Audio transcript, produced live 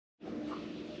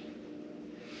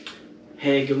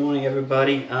Hey, good morning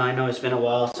everybody. I know it's been a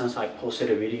while since I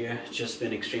posted a video. Just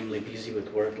been extremely busy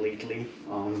with work lately.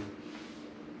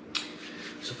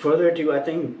 So further ado, I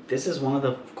think this is one of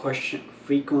the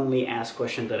frequently asked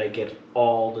questions that I get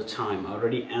all the time. I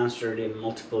already answered in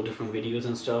multiple different videos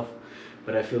and stuff,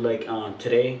 but I feel like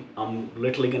today I'm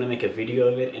literally gonna make a video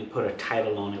of it and put a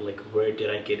title on it, like where did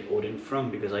I get Odin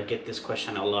from, because I get this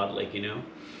question a lot, like,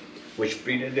 which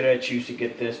breeder did I choose to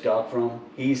get this dog from?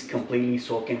 He's completely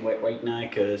soaking wet right now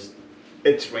because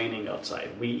it's raining outside.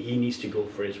 He needs to go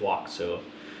for his walk, so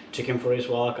took him for his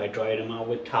walk. I dried him out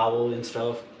with towel and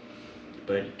stuff,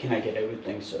 but he cannot get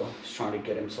everything, so he's trying to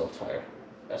get himself tired.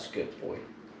 That's good, boy.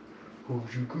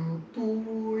 Who's your good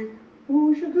boy?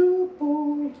 Who's your good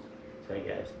boy? Sorry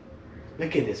guys,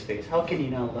 look at this face. How can you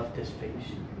not love this face?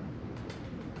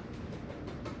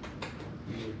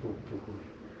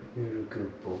 You're a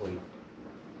good boy.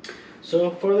 So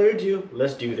further ado,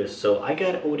 let's do this. So I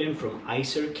got Odin from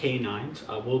Icer K9s.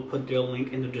 I will put their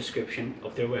link in the description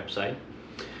of their website.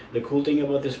 The cool thing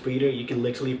about this breeder, you can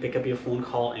literally pick up your phone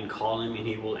call and call him and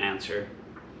he will answer.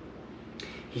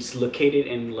 He's located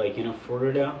in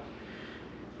Florida,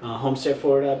 Homestead,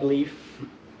 Florida, I believe.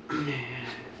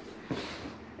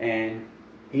 And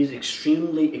he's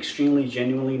extremely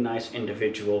genuinely nice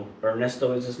individual.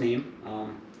 Ernesto is his name.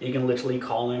 You can literally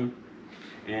call him,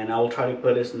 and I will try to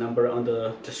put his number on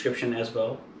the description as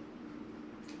well,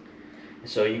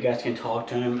 so you guys can talk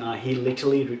to him. He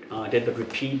literally did the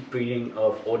repeat breeding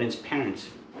of Odin's parents.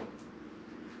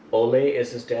 Ole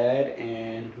is his dad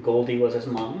and Goldie was his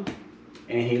mom,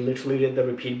 and he literally did the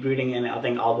repeat breeding, and I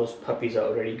think all those puppies are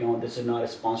already gone. This is not a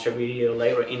sponsored video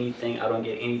or anything. I don't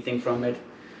get anything from it.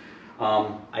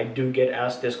 I do get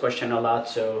asked this question a lot,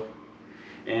 so.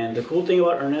 And the cool thing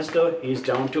about Ernesto, he's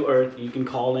down to earth. You can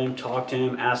call him, talk to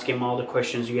him, ask him all the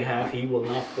questions you have. He will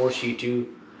not force you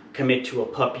to commit to a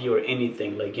puppy or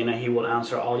anything. He will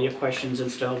answer all your questions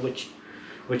and stuff, which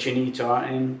your needs are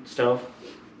and stuff.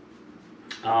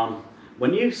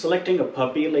 When you're selecting a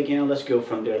puppy, let's go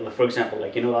from there. For example,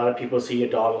 a lot of people see a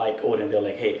dog like Odin, they're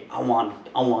like, hey, I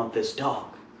want this dog.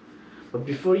 But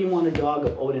before you want a dog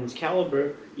of Odin's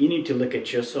caliber, you need to look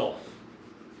at yourself.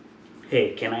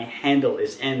 Hey, can I handle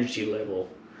his energy level?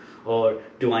 Or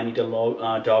do I need a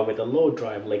dog with a low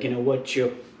drive? What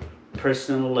your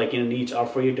personal needs are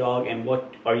for your dog, and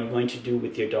what are you going to do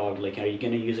with your dog? Are you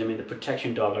going to use him in the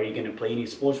protection dog? Are you going to play any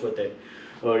sports with it?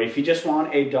 Or if you just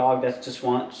want a dog that just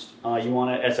wants, you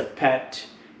want it as a pet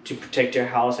to protect your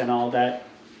house and all that.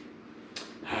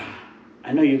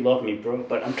 I know you love me, bro,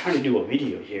 but I'm trying to do a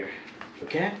video here,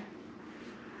 okay?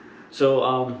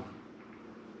 So,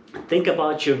 think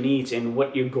about your needs and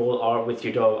what your goals are with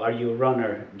your dog. Are you a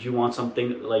runner? Do you want something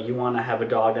you want to have a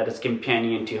dog that is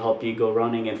companion to help you go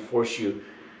running and force you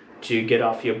to get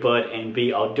off your butt and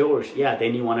be outdoors? Yeah,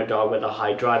 then you want a dog with a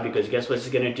high drive, because guess what it's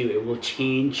going to do? It will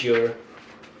change your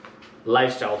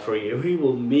lifestyle for you. He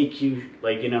will make you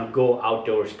go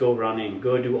outdoors, go running,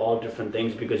 go do all different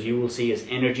things, because you will see his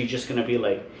energy just going to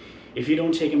be if you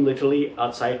don't take him literally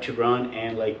outside to run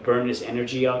and burn his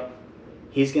energy out,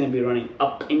 he's going to be running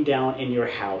up and down in your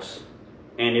house,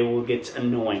 and it will get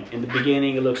annoying. In the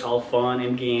beginning, it looks all fun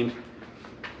and games,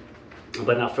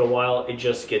 but after a while, it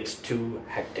just gets too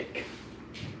hectic.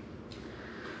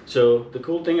 So the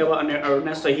cool thing about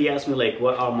Ernesto, he asked me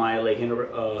what are my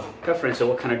preferences,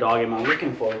 what kind of dog am I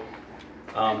looking for?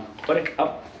 Put it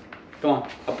up, come on,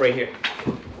 up right here.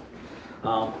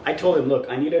 I told him, look,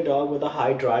 I need a dog with a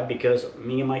high drive, because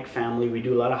me and my family, we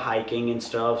do a lot of hiking and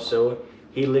stuff, so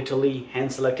he literally hand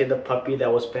selected the puppy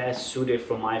that was best suited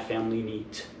for my family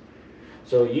needs.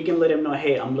 So you can let him know,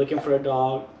 hey, I'm looking for a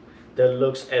dog that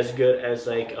looks as good as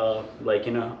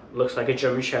looks like a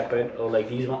German Shepherd, or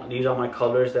these are my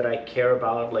colors that I care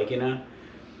about.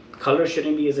 Color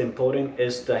shouldn't be as important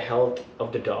as the health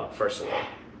of the dog, first of all.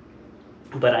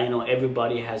 But I know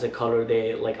everybody has a color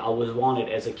they always wanted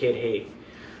as a kid. Hey,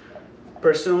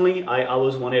 personally, I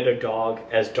always wanted a dog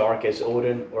as dark as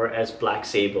Odin or as Black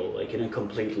Sable,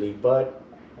 completely. But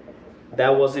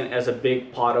that wasn't as a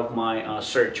big part of my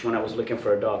search when I was looking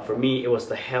for a dog. For me, it was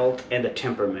the health and the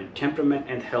temperament. Temperament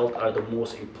and health are the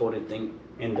most important thing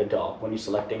in the dog when you're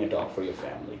selecting a dog for your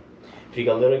family. If you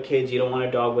got little kids, you don't want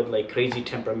a dog with crazy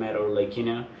temperament, or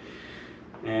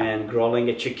and growling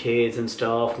at your kids and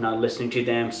stuff, not listening to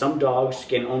them. Some dogs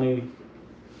can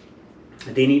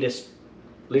they need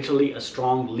literally a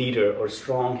strong leader or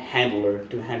strong handler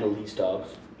to handle these dogs.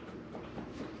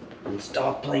 And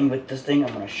stop playing with this thing.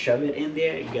 I'm gonna shove it in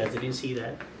there. You guys didn't see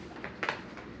that,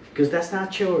 because that's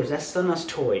not yours, that's Sana's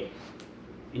toy,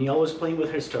 and you're always playing with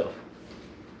her stuff.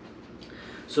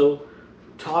 So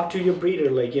talk to your breeder.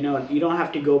 Like, you know, you don't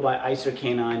have to go by Icer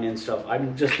canine and stuff.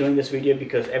 I'm just doing this video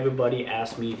because everybody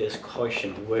asked me this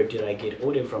question: where did I get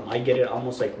Odin from? I get it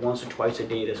almost like once or twice a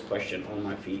day, this question on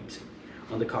my feeds,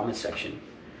 on the comment section.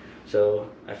 So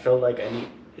I felt like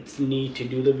it's need to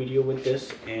do the video with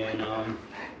this and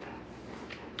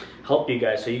help you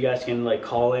guys, so you guys can like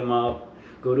call him up,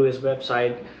 go to his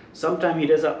website. Sometimes he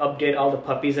doesn't update all the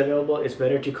puppies available. It's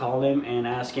better to call him and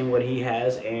ask him what he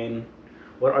has and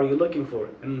what are you looking for.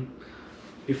 And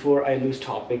before I lose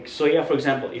topic, so yeah, for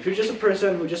example, if you're just a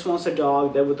person who just wants a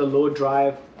dog that with a low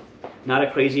drive, not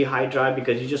a crazy high drive,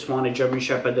 because you just want a German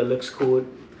Shepherd that looks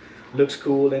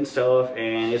cool and stuff,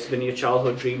 and it's been your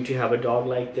childhood dream to have a dog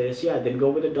like this, yeah, then go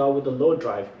with a dog with a low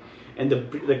drive. And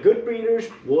the good breeders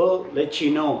will let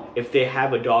you know if they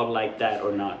have a dog like that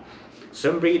or not.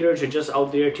 Some breeders are just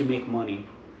out there to make money,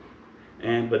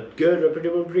 but good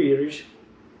reputable breeders,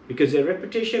 because their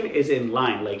reputation is in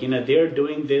line, like, you know, they're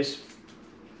doing this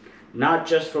not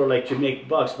just for like to make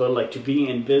bucks, but like to be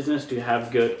in business, to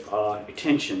have good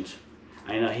intentions.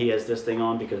 I know he has this thing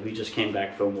on because we just came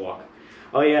back from walk.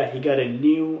 Oh yeah, he got a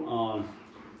new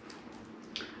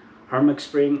Hermit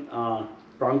Spring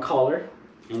brown collar,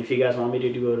 and if you guys want me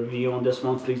to do a review on this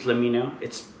one, please let me know.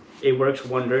 It works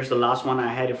wonders. The last one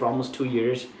I had it for almost 2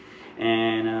 years,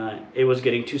 and it was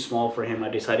getting too small for him. I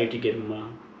decided to get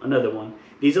him another one.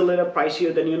 These are a little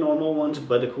pricier than your normal ones,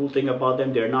 but the cool thing about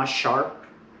them, they're not sharp.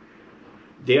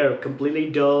 They are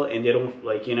completely dull, and they don't,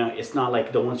 like, you know, it's not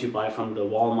like the ones you buy from the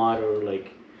Walmart or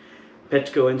like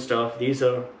Petco and stuff. These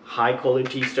are high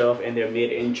quality stuff, and they're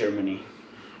made in Germany.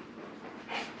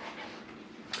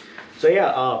 So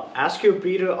yeah, ask your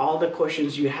breeder all the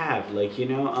questions you have, like, you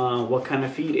know, what kind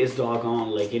of feed is dog on,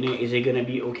 like, you know, is it gonna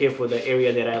be okay for the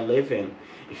area that I live in?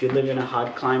 If you live in a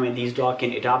hot climate, these dogs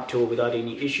can adapt to it without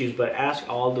any issues. But ask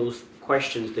all those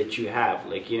questions that you have,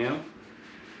 like, you know,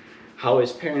 how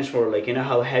his parents were, like, you know,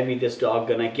 how heavy this dog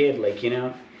gonna get, like, you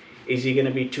know, is he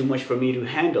gonna be too much for me to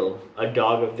handle a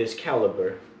dog of this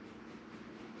caliber?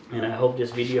 And I hope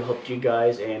this video helped you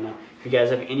guys, and if you guys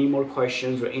have any more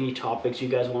questions or any topics you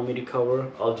guys want me to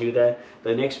cover, I'll do that.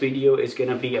 The next video is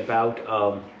gonna be about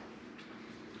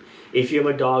if you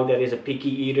have a dog that is a picky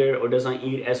eater or doesn't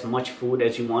eat as much food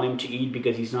as you want him to eat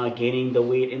because he's not gaining the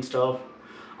weight and stuff.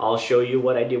 I'll show you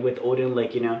what I did with Odin,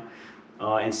 like, you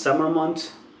know, in summer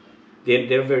months,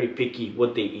 they're very picky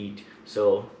what they eat.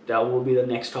 So that will be the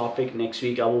next topic. Next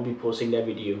week I will be posting that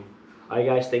video. Alright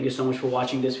guys, thank you so much for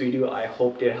watching this video. I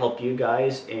hope it helped you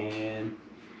guys, and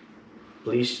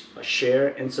please share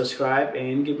and subscribe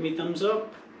and give me thumbs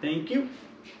up. Thank you.